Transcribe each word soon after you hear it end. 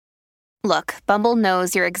Look, Bumble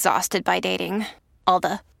knows you're exhausted by dating. All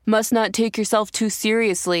the must not take yourself too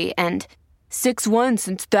seriously and 6'1"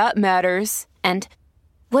 since that matters. And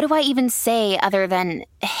what do I even say other than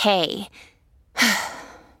hey?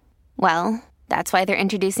 Well, that's why they're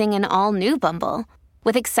introducing an all-new Bumble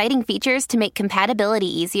with exciting features to make compatibility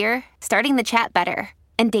easier, starting the chat better,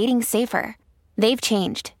 and dating safer. They've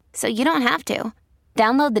changed, so you don't have to.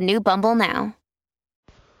 Download the new Bumble now.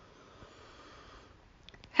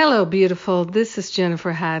 Hello, beautiful. This is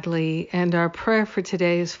Jennifer Hadley, and our prayer for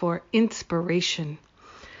today is for inspiration.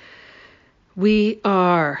 We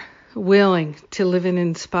are willing to live an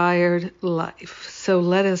inspired life, so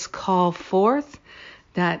let us call forth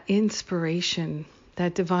that inspiration,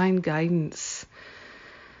 that divine guidance,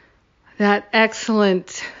 that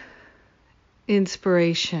excellent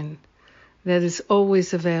inspiration that is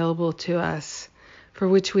always available to us, for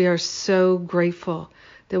which we are so grateful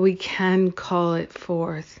that we can call it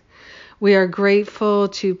forth. We are grateful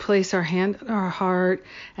to place our hand on our heart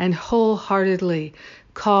and wholeheartedly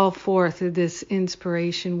call forth this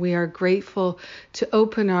inspiration. We are grateful to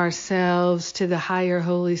open ourselves to the higher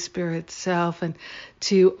Holy Spirit self and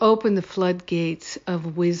to open the floodgates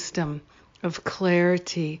of wisdom, of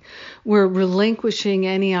clarity. We're relinquishing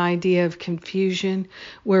any idea of confusion.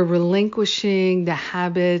 We're relinquishing the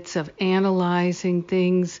habits of analyzing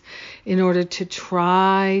things in order to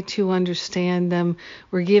try to understand them.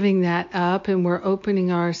 We're giving that up and we're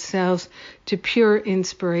opening ourselves to pure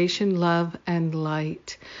inspiration, love, and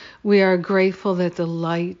light. We are grateful that the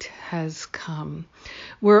light has come.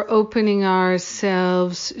 We're opening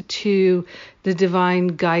ourselves to the divine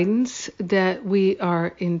guidance that we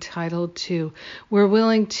are entitled to. We're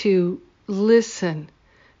willing to listen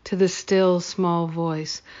to the still small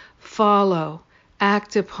voice, follow,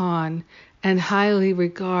 act upon, and highly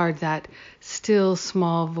regard that still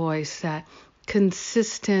small voice, that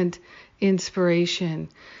consistent inspiration.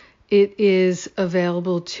 It is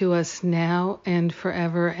available to us now and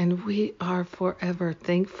forever, and we are forever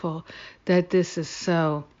thankful that this is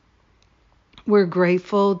so. We're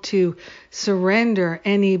grateful to surrender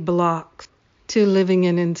any blocks to living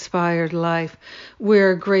an inspired life.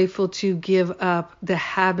 We're grateful to give up the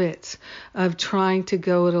habits of trying to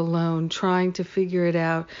go it alone, trying to figure it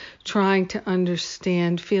out, trying to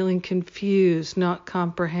understand, feeling confused, not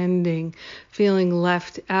comprehending, feeling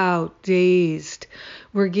left out, dazed.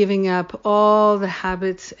 We're giving up all the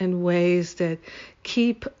habits and ways that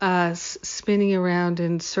keep us spinning around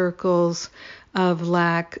in circles of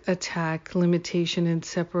lack, attack, limitation, and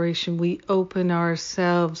separation. We open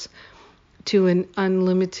ourselves to an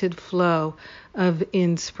unlimited flow of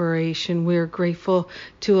inspiration. We're grateful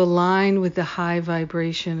to align with the high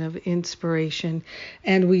vibration of inspiration,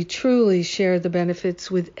 and we truly share the benefits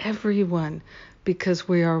with everyone because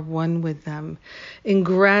we are one with them. In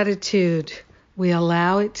gratitude, we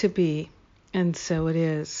allow it to be, and so it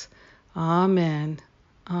is. Amen.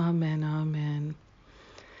 Amen. Amen.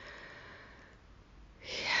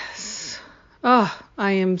 Yes. Oh,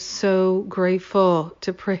 I am so grateful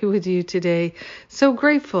to pray with you today. So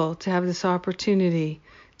grateful to have this opportunity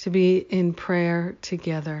to be in prayer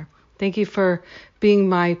together. Thank you for being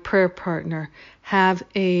my prayer partner. Have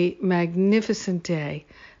a magnificent day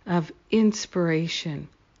of inspiration,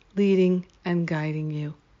 leading and guiding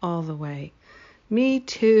you all the way. Me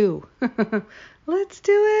too. Let's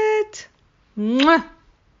do it. Mwah.